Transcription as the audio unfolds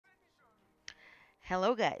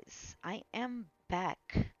Hello guys, I am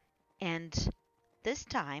back and this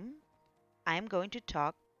time I'm going to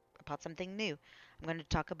talk about something new. I'm going to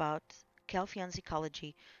talk about Calpheon's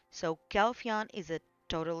ecology. So Calpheon is a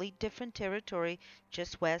totally different territory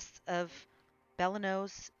just west of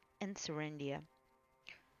Balanos and Serendia.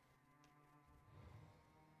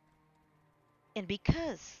 And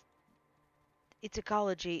because its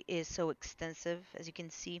ecology is so extensive, as you can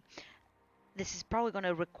see, this is probably going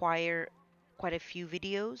to require quite a few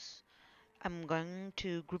videos. I'm going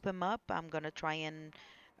to group them up. I'm going to try and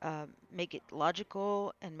make it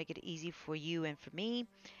logical and make it easy for you and for me,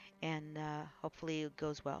 and hopefully it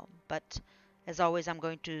goes well. But as always, I'm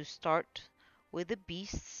going to start with the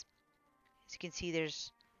beasts. As you can see,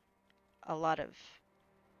 there's a lot of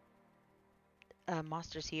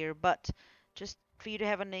monsters here, but just for you to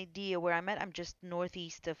have an idea where I'm at, I'm just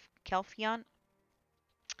northeast of Calpheon.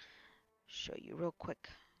 Show you real quick.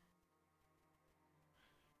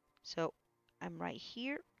 So I'm right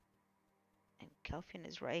here, and Calpheon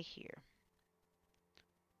is right here.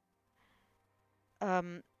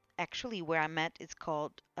 Um, Actually, where I'm at, it's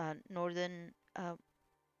called Northern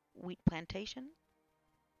Wheat Plantation,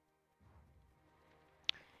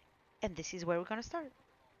 and this is where we're gonna start.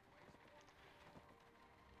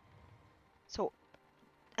 So,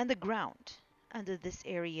 underground, under this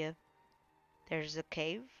area, there's a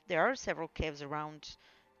cave. There are several caves around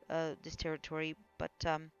this territory, but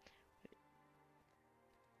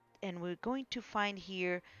and we're going to find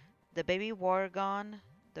here the baby Waragon,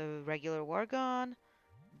 the regular Waragon,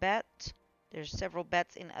 bat. There's several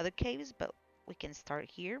bats in other caves, but we can start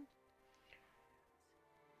here.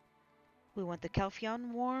 We want the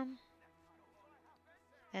Calpheon worm,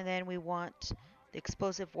 and then we want the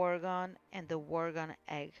explosive Waragon and the Waragon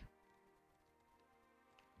egg.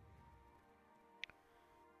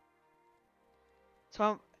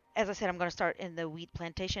 So as I said, I'm going to start in the wheat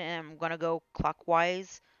plantation, and I'm going to go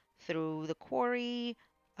clockwise through the quarry,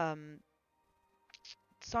 um,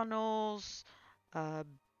 Saunil's, uh,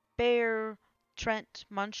 Behr, Trent,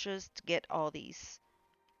 Munches to get all these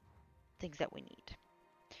things that we need.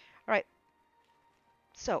 All right,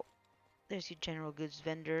 so there's your general goods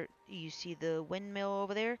vendor. You see the windmill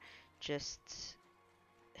over there? Just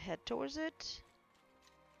head towards it.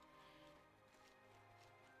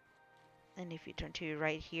 And if you turn to your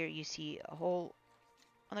right here, you see a hole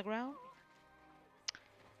on the ground.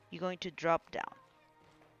 You're going to drop down.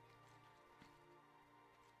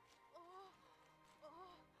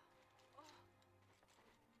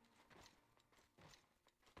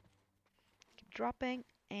 Keep dropping,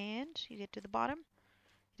 and you get to the bottom.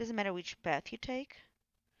 It doesn't matter which path you take,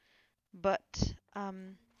 but I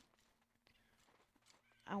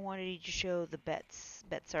wanted you to show the bets.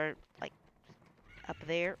 Bets are like up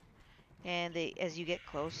there, and they, as you get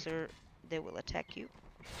closer, they will attack you.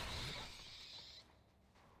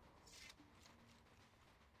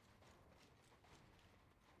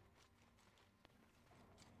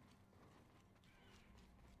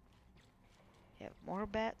 You have more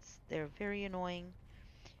bats. They're very annoying.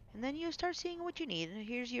 And then you start seeing what you need. And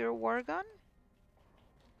here's your Waragon.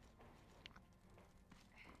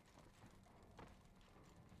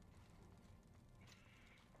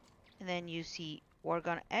 And then you see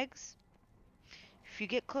Waragon eggs. If you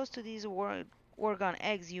get close to these Waragon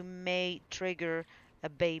eggs, you may trigger a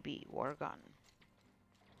baby Waragon.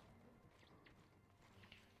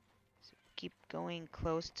 So keep going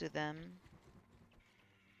close to them.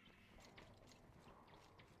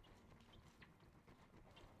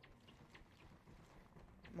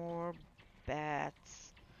 More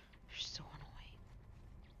bats. They're so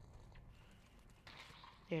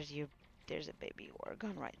annoying. There's a baby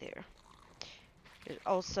Waragon right there. There's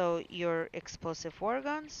also your explosive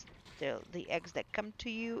Waragons. They're the eggs that come to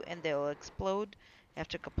you and they'll explode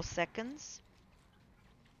after a couple seconds.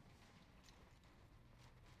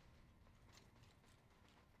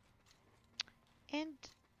 And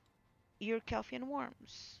your Calpheon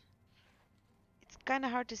worms. It's kind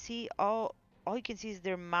of hard to see. All you can see is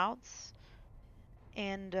their mouths,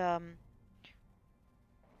 and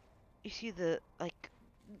you see the like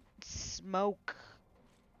smoke.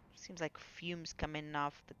 Seems like fumes coming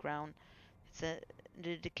off the ground. It's an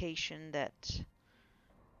indication that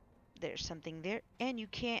there's something there, and you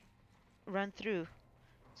can't run through,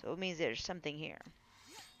 so it means there's something here.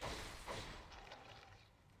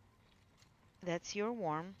 That's your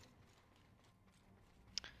worm.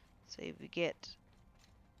 So if we get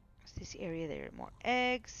this area, there are more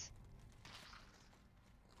eggs.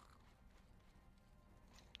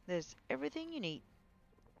 There's everything you need.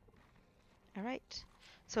 All right.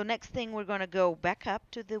 So next thing, we're going to go back up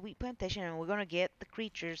to the wheat plantation, and we're going to get the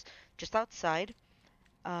creatures just outside.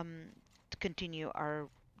 um, to continue our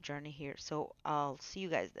journey here. So I'll see you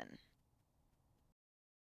guys then.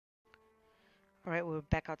 All right, we're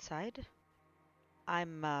back outside.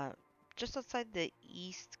 I'm just outside the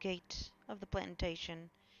east gate of the plantation.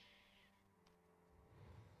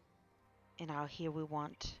 And out here we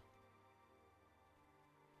want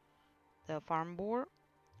the farm boar,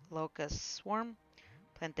 locust swarm,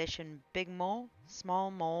 plantation big mole, small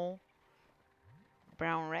mole,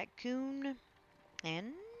 brown raccoon,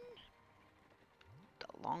 and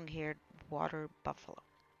the long-haired water buffalo.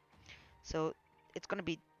 So it's gonna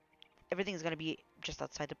be everything's gonna be just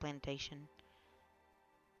outside the plantation.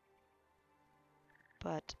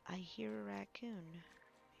 But I hear a raccoon.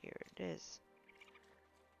 Here it is.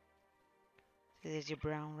 So there's your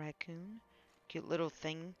brown raccoon. Cute little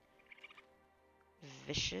thing.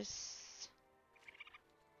 Vicious.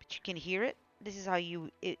 But you can hear it. This is how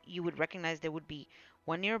you would recognize there would be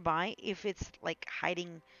one nearby. If it's like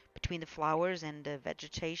hiding between the flowers and the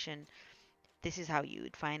vegetation, this is how you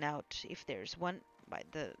would find out if there's one by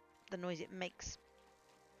the noise it makes.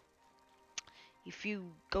 If you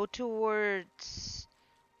go towards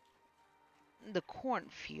the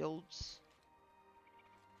cornfields,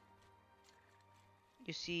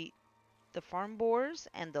 you see the farm boars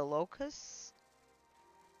and the locusts.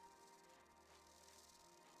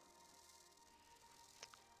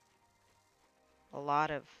 A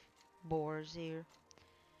lot of boars here.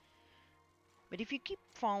 But if you keep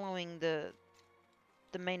following the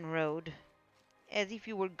main road as if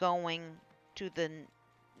you were going to the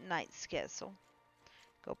knight's castle,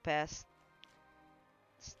 go past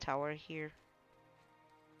this tower here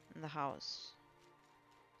in the house.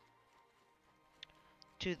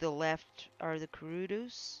 To the left are the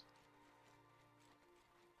Gerudos.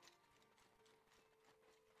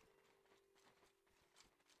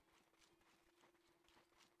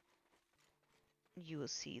 You will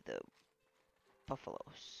see the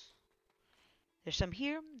buffaloes. There's some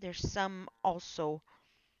here. There's some also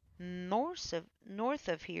north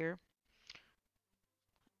of here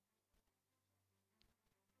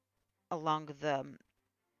along the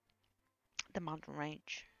mountain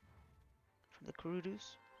range from the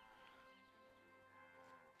Gerudos.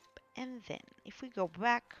 And then if we go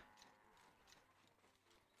back,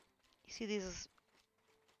 you see these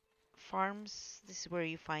farms. This is where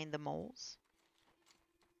you find the moles.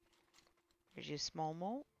 There's your small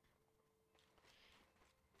mole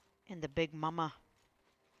and the big mama.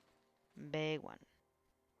 Big one.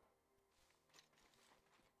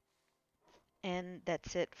 And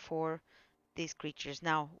that's it for these creatures.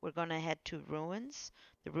 Now we're gonna head to ruins.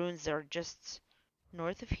 The ruins are just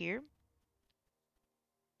north of here.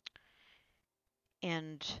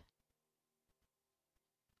 And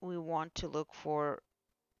we want to look for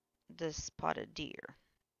the spotted deer.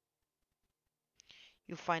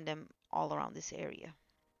 You find them all around this area.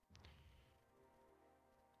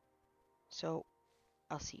 So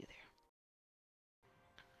I'll see you there.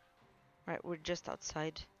 Right, we're just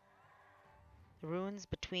outside the ruins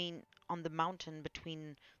on the mountain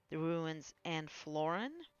between the ruins and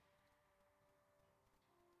Florin.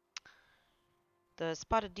 The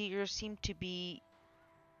spotted deer seem to be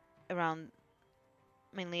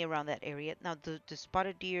mainly around that area. Now the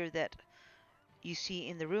spotted deer that you see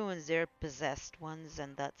in the ruins, they're possessed ones,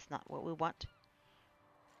 and that's not what we want.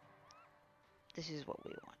 This is what we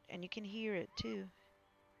want, and you can hear it too.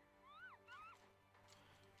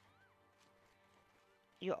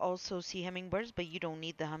 You also see hummingbirds, but you don't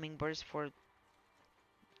need the hummingbirds for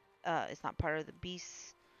it's not part of the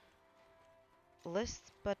beast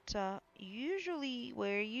list. But usually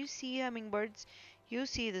where you see hummingbirds, you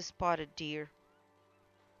see the spotted deer.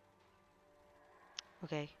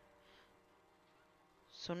 Okay.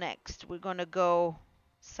 So next we're gonna go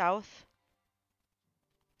south,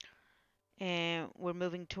 and we're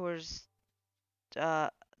moving towards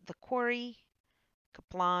the Quarry,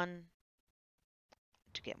 Keplan,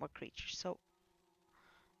 to get more creatures. So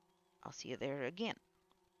I'll see you there again.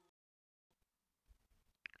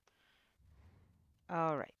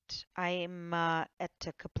 Alright, I'm at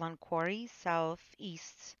Keplan Quarry,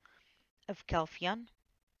 southeast of Calpheon,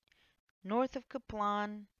 north of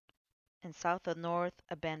Keplan, and south of North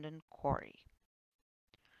Abandoned Quarry.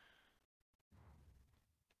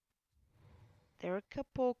 There are a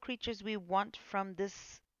couple creatures we want from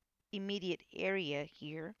this immediate area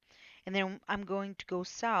here, and then I'm going to go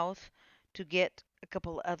south to get a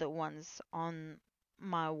couple other ones on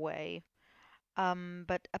my way.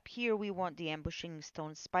 But up here we want the ambushing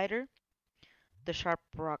stone spider, the sharp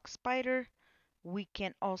rock spider. We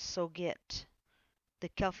can also get the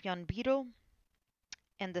Calpheon beetle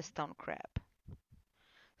and the stone crab.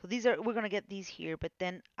 So these are, we're gonna get these here, but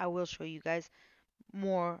then I will show you guys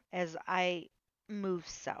more as I move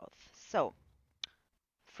south. So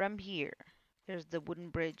from here, there's the wooden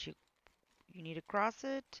bridge. You need to cross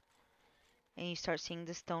it, and you start seeing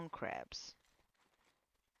the stone crabs.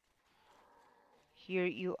 Here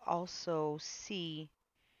you also see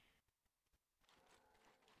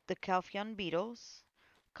the Calpheon beetles.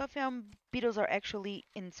 Calpheon beetles are actually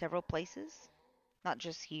in several places, not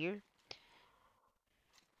just here.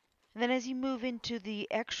 And then as you move into the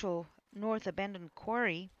actual North Abandoned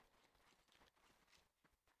Quarry,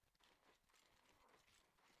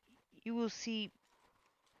 you will see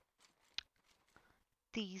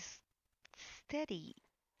these steady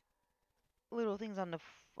little things on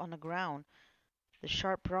the ground. The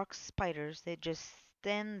sharp rock spiders, they just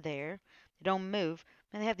stand there. They don't move.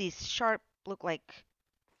 And they have these sharp, look like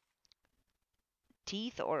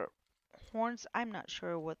teeth or horns. I'm not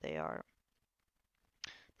sure what they are.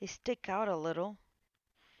 They stick out a little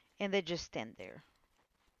and they just stand there.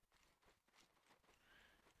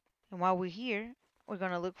 And while we're here, we're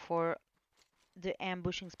going to look for the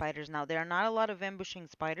ambushing spiders. Now, there are not a lot of ambushing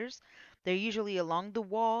spiders. They're usually along the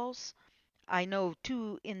walls. I know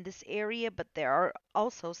two in this area, but there are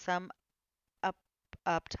also some up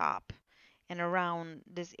up top and around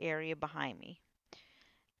this area behind me.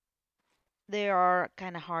 They are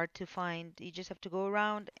kind of hard to find. You just have to go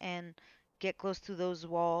around and get close to those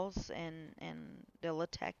walls and they'll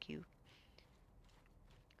attack you.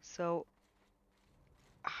 So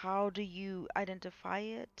how do you identify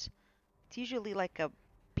it? It's usually like a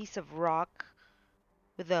piece of rock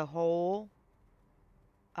with a hole,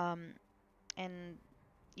 um, and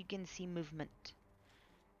you can see movement.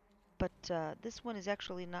 But this one is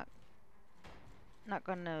actually not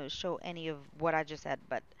gonna show any of what I just said,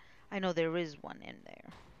 but I know there is one in there.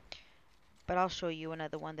 But I'll show you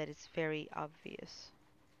another one that is very obvious.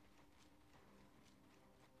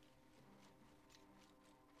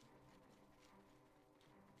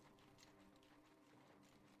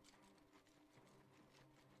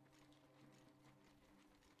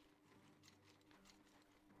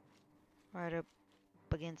 Right up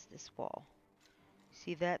against this wall.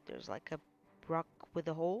 See that? There's like a rock with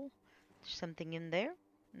a hole. There's something in there,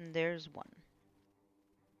 and there's one.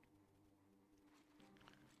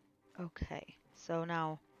 Okay, so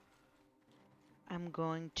now I'm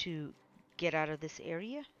going to get out of this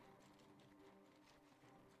area,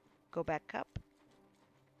 go back up,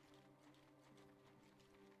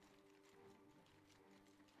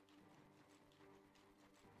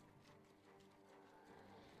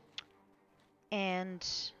 and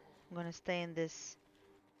I'm going to stay in this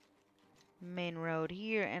main road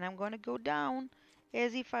here, and I'm going to go down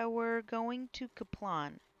as if I were going to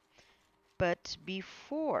Keplan. But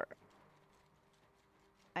before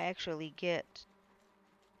I actually get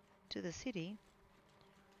to the city,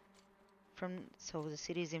 so the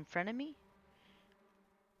city is in front of me,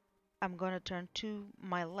 I'm going to turn to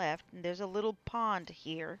my left, and there's a little pond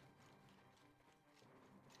here.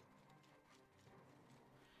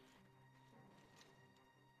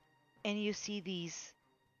 And you see these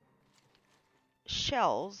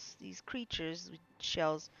shells, these creatures with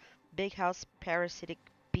shells, big House-Parasitic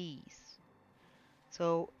bees.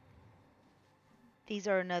 So these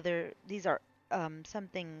are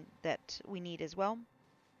something that we need as well.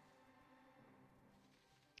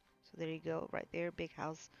 So there you go, right there, big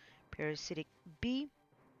House-Parasitic bee.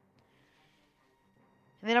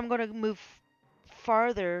 And then I'm going to move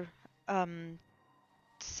farther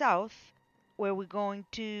south, where we're going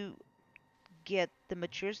to get the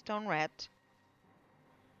mature stone rat,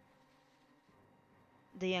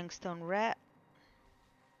 the young stone rat,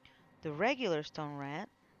 the regular stone rat,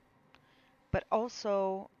 but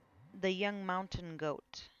also the young mountain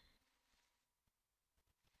goat.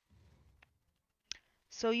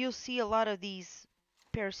 So you'll see a lot of these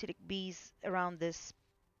parasitic bees around this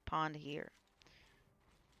pond here.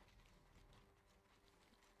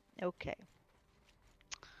 Okay.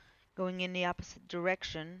 Going in the opposite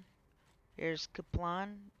direction, here's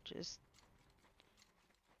Keplan. Just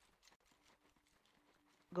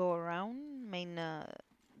go around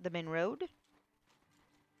the main road.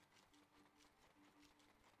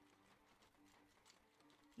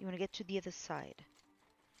 You want to get to the other side.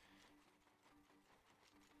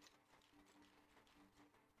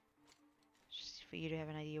 Just for you to have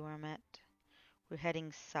an idea where I'm at. We're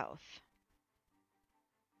heading south.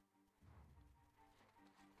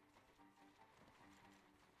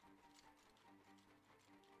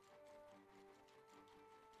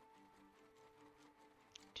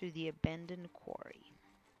 To the abandoned quarry.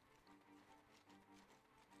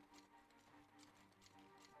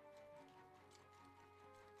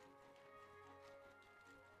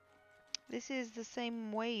 This is the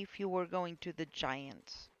same way if you were going to the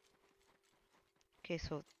giants. Okay,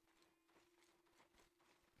 so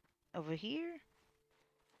over here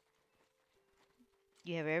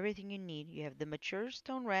you have everything you need. You have the mature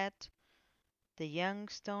stone rat, the young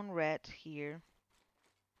stone rat here,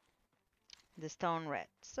 the stone rat.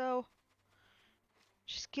 So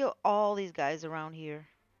just kill all these guys around here.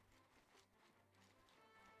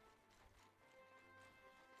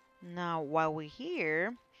 Now while we're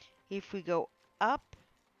here, if we go up,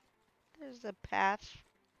 there's a path.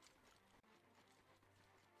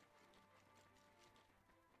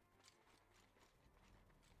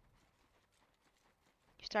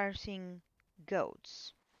 You start seeing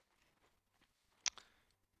goats.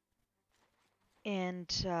 And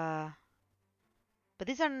but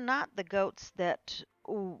these are not the goats that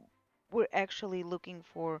we're actually looking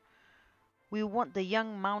for. We want the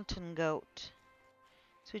young mountain goat.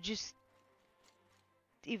 So just,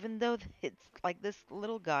 even though it's like this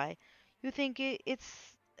little guy, you think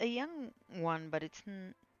it's a young one, but it's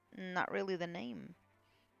not really the name.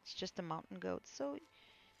 It's just a mountain goat. So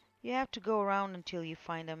you have to go around until you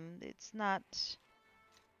find them. It's not,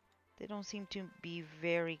 they don't seem to be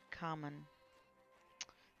very common.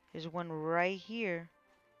 There's one right here.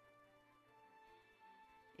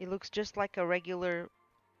 It looks just like a regular,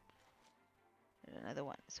 another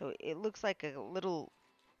one. So it looks like a little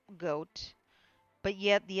goat, but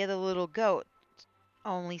yet the other little goat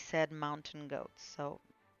only said mountain goats. So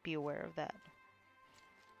be aware of that.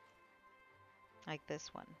 Like this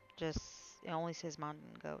one, just it only says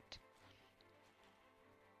mountain goat.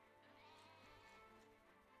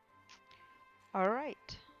 All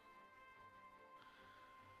right.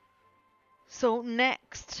 So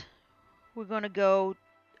next, we're gonna go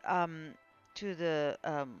um, to the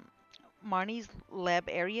Marni's lab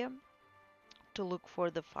area to look for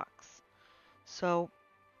the fox. So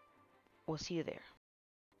we'll see you there.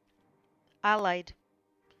 I lied.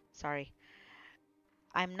 Sorry.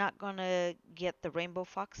 I'm not gonna get the rainbow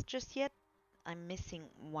fox just yet. I'm missing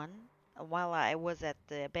one. While I was at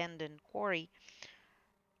the abandoned quarry,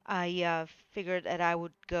 I figured that I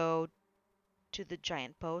would go to the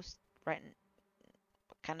giant post, right,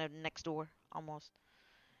 kind of next door, almost,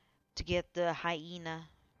 to get the hyena.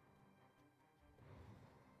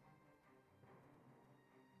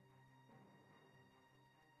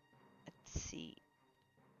 Let's see,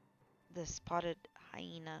 the spotted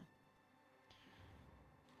hyena.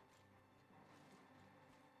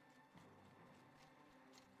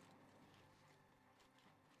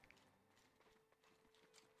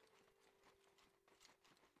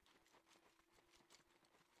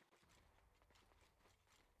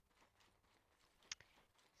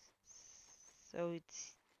 So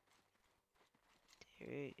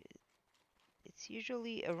there, it's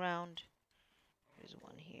usually around. There's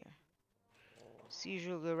one here. It's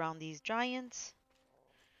usually around these giants,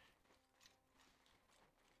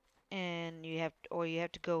 and you have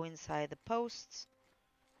to go inside the posts.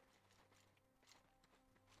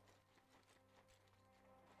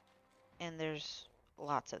 And there's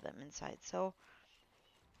lots of them inside. So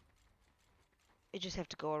you just have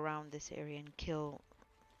to go around this area and kill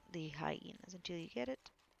the hyenas until you get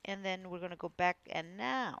it. And then we're gonna go back, and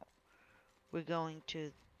now we're going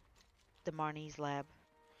to the Marni's lab.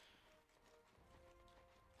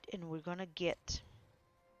 And we're gonna get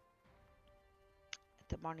at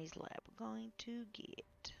the Marni's lab. We're going to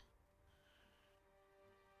get,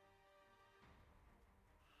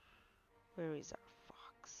 where is our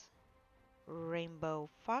fox? Rainbow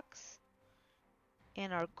fox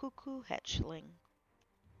and our Kuku hatchling.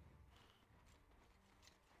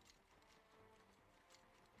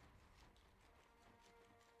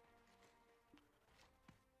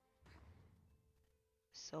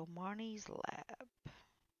 So Marni's lab.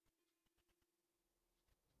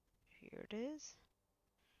 Here it is.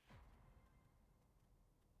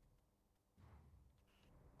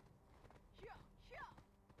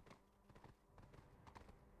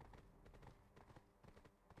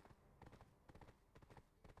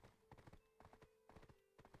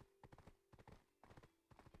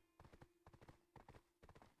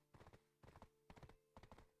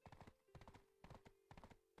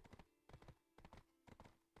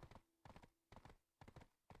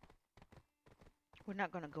 We're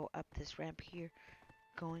not gonna go up this ramp here.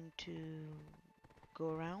 Going to go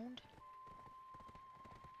around.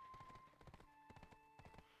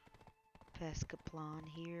 Past Keplan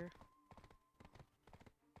here.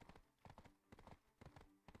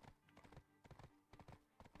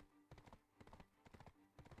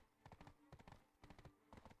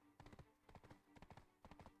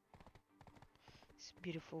 This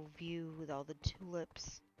beautiful view with all the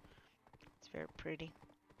tulips. very pretty.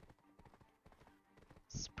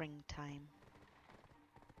 Springtime.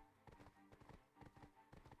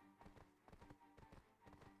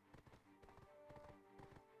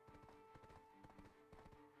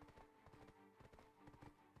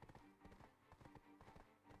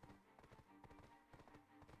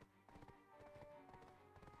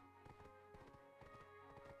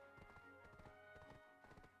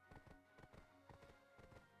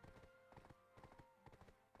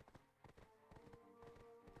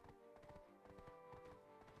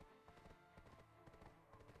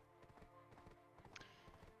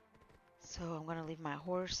 So I'm gonna leave my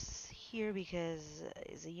horse here because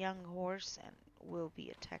it's a young horse and will be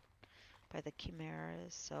attacked by the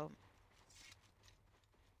chimeras. So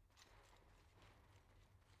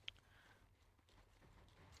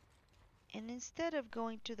and instead of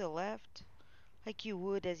going to the left like you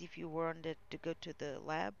would as if you wanted to go to the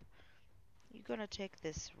lab, you're gonna take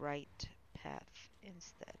this right path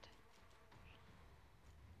instead.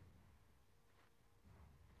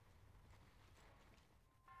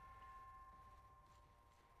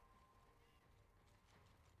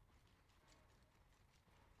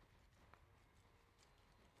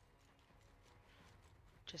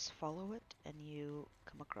 Just follow it and you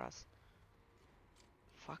come across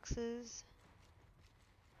foxes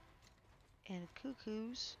and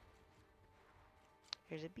cuckoos.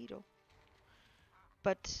 Here's a beetle.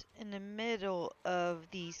 But in the middle of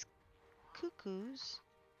these cuckoos,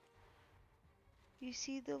 you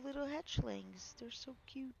see the little hatchlings. They're so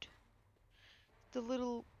cute. The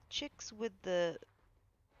little chicks with the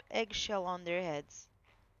eggshell on their heads.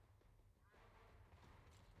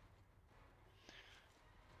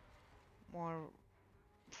 More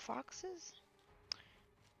foxes?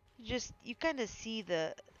 You kind of see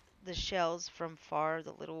the shells from far,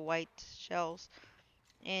 the little white shells,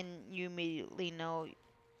 and you immediately know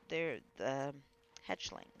they're the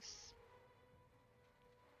hatchlings.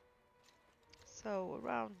 So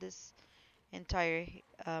around this entire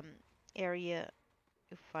area,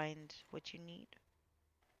 you find what you need.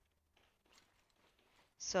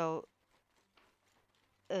 So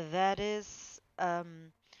that is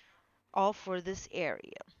all for this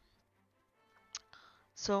area.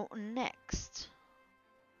 So next,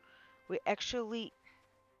 we actually,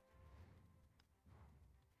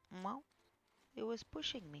 well, it was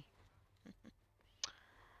pushing me.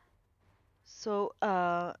 So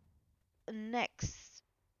next,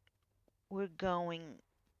 we're going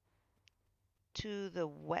to the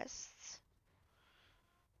west.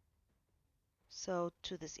 So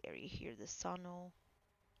to this area here, the Saunil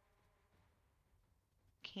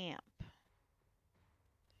camp.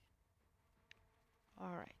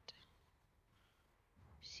 All right.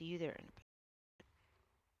 See you there in a bit.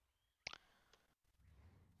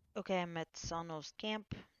 Okay, I'm at Saunil's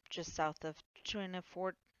camp, just south of Trina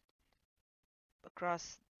Fort,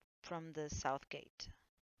 across from the south gate.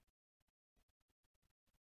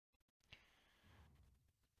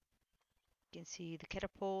 You can see the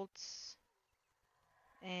catapults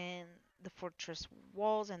and the fortress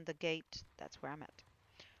walls and the gate. That's where I'm at.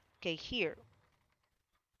 Okay, here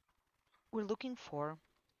we're looking for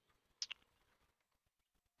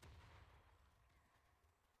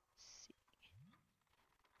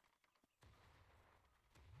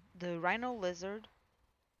the Rhino lizard,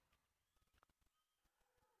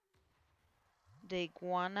 the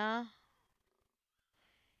Iguana,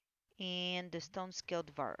 and the Stonescale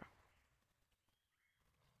Devourer.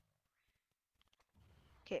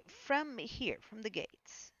 Okay, from here, from the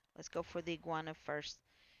gates, let's go for the Iguana first.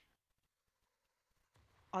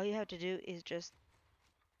 All you have to do is just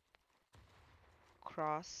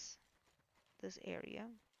cross this area.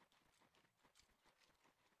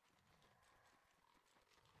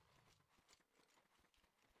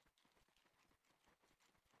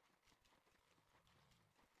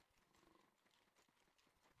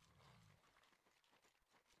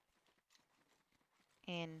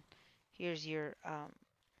 And here's your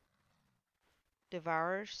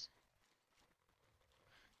Devourers.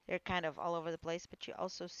 They're kind of all over the place, but you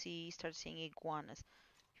also start seeing iguanas.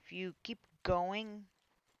 If you keep going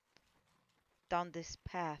down this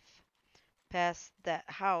path, past that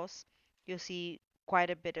house, you'll see quite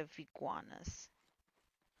a bit of iguanas.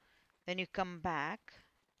 Then you come back,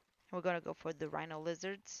 and we're gonna go for the rhino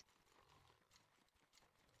lizards.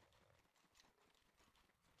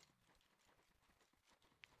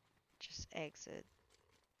 Just exit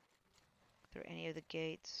through any of the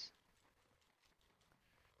gates.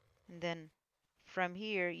 And then from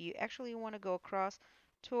here, you actually want to go across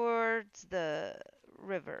towards the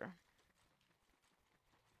river.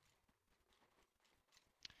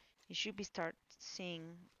 You should be start seeing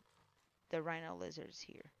the rhino lizards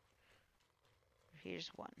here. Here's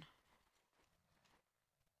one.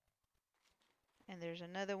 And there's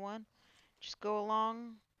another one. Just go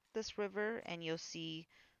along this river and you'll see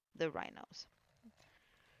the rhinos.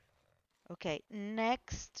 Okay,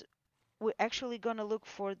 next we're actually going to look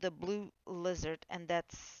for the blue lizard, and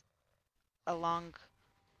that's along.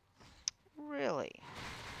 Really?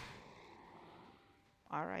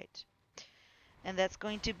 All right. And that's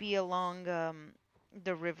going to be along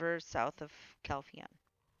the river south of Calpheon.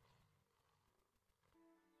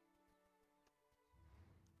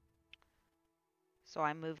 So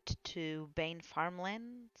I moved to Behr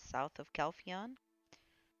farmland south of Calpheon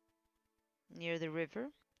near the river.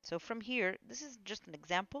 So from here, this is just an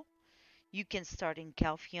example. You can start in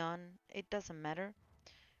Calpheon, it doesn't matter.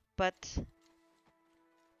 But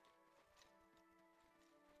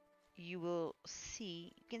you will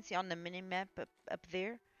see, you can see on the mini map up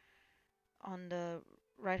there on the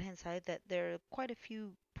right hand side that there are quite a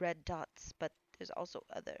few red dots, but there's also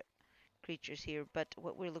other creatures here. But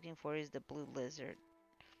what we're looking for is the blue lizard.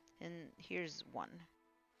 And here's one.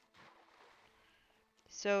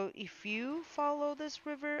 So if you follow this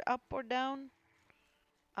river up or down,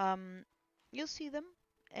 um, you'll see them,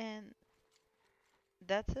 and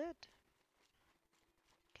that's it.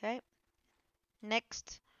 Okay.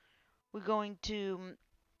 Next, we're going to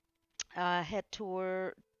head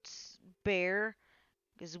towards Behr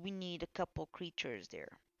because we need a couple creatures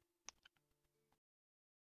there.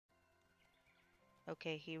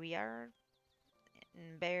 Okay, here we are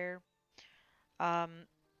in Behr. Um,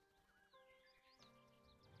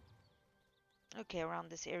 okay, around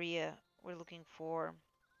this area, we're looking for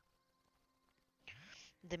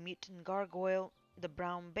the mutant gargoyle, the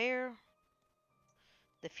brown bear,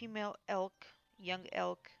 the female elk, young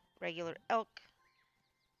elk, regular elk,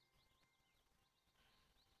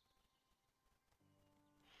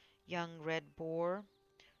 young red boar,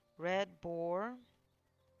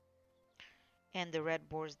 and the red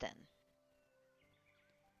boar's den.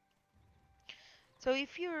 So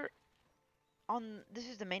if you're on, this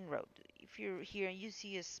is the main road. If you're here and you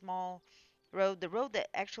see a small road, the road that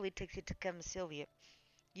actually takes you to Camisylvia,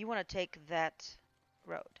 you want to take that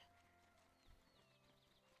road.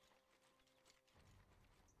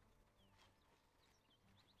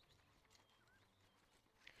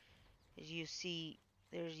 As you see,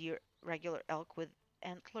 there's your regular elk with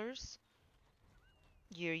antlers,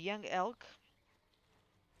 your young elk,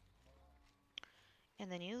 and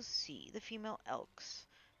then you'll see the female elks.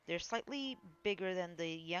 They're slightly bigger than the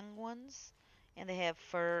young ones, and they have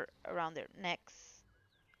fur around their necks,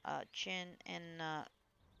 chin, and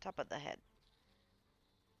top of the head.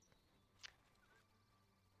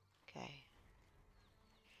 Okay,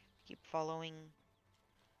 keep following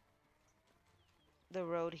the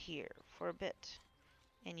road here for a bit,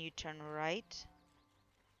 and you turn right.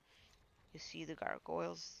 You see the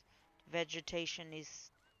gargoyles. Vegetation is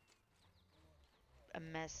a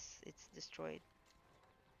mess, it's destroyed.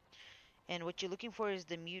 And what you're looking for is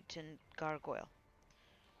the mutant gargoyle.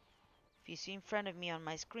 If you see in front of me on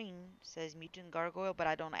my screen, it says mutant gargoyle, but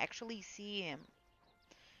I don't actually see him.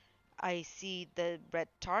 I see the red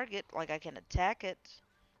target, like I can attack it,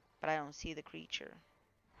 but I don't see the creature.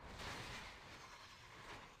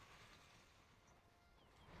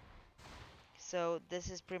 So this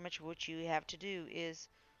is pretty much what you have to do is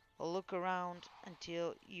look around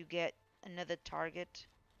until you get another target.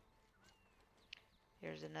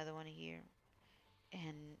 Here's another one here.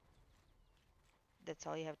 And that's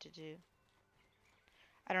all you have to do.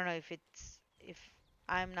 I don't know if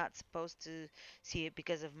I'm not supposed to see it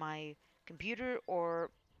because of my computer,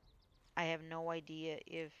 or I have no idea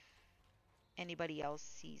if anybody else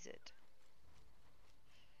sees it.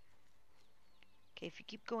 Okay, if you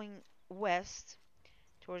keep going west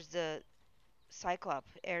towards the Cyclop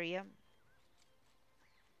area,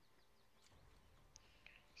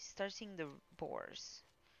 you start seeing the boars.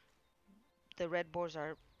 The red boars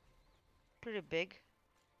are pretty big.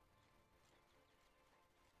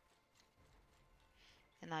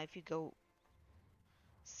 And now if you go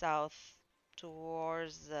south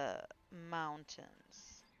towards the mountains,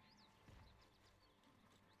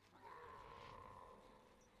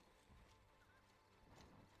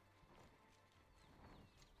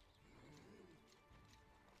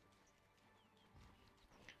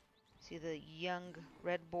 see the young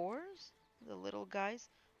red boars, the little guys,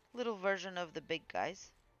 little version of the big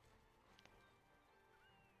guys.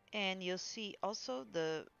 And you'll see also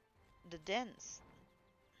the dens.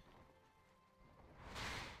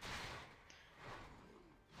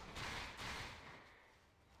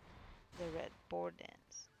 The red boar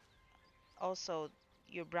dens. Also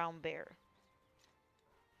your brown bear.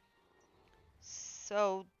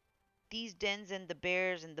 So these dens and the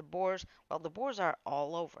bears and the boars, well, the boars are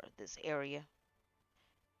all over this area,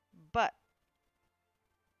 but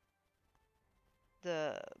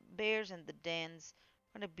the bears and the dens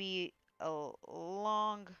are going to be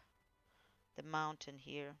along the mountain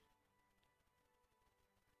here.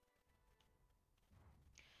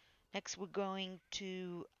 Next, we're going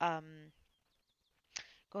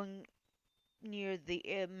near the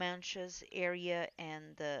Manchas area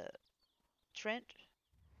and the Trent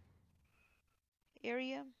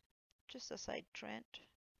area, just aside Trent.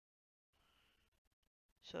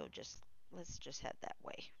 So let's just head that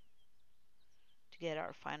way to get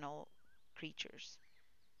our final creatures.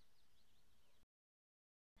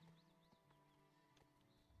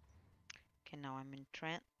 Okay, now I'm in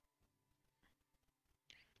Trent,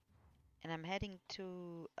 and I'm heading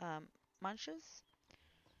to Manchas.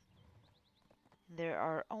 There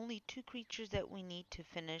are only two creatures that we need to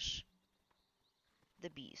finish the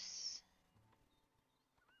beasts.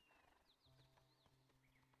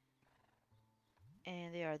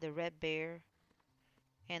 And they are the red bear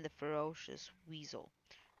and the ferocious weasel.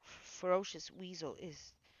 Ferocious weasel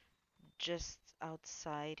is just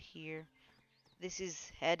outside here. This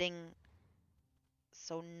is heading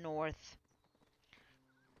so north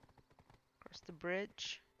across the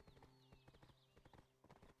bridge.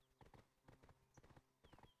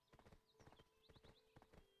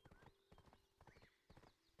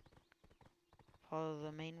 Follow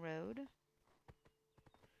the main road.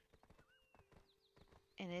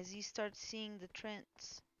 And as you start seeing the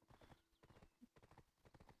trends,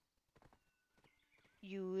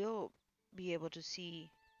 you will be able to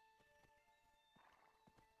see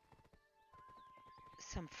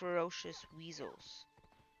some ferocious weasels.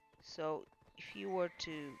 So if you were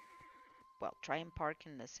to, well, try and park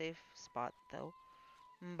in a safe spot though,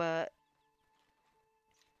 but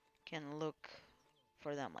can look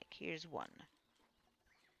for them. Like here's one.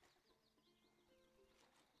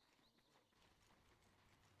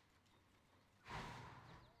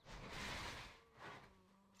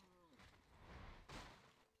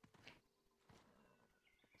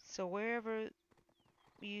 So wherever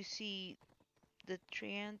you see the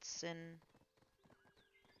treants and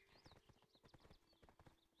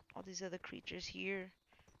all these other creatures here,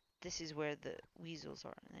 this is where the weasels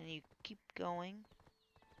are. And then you keep going.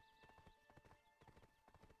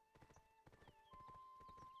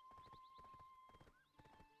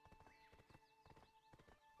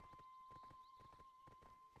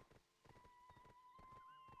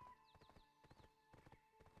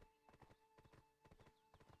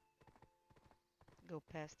 Go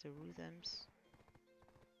past the rhythms.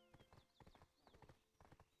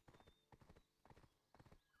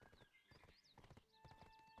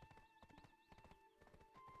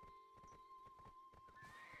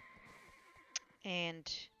 And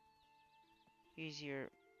here's your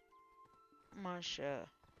Mancha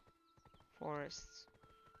forests.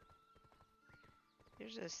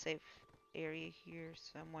 There's a safe area here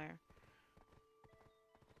somewhere.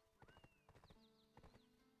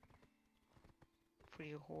 For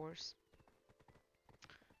your horse.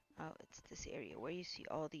 Oh, it's this area where you see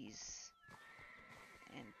all these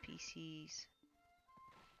NPCs.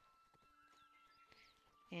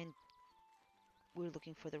 And we're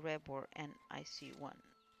looking for the red boar, and I see one.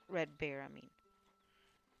 Red bear, I mean.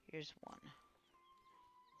 Here's one.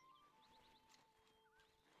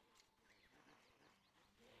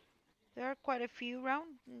 There are quite a few around.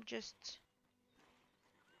 Just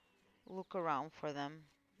look around for them.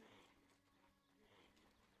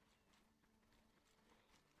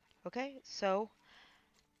 Okay, so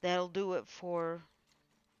that'll do it for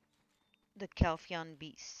the Calpheon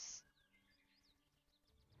beasts.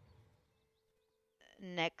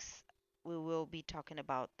 Next, we will be talking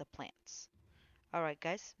about the plants. Alright,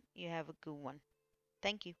 guys, you have a good one.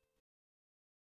 Thank you.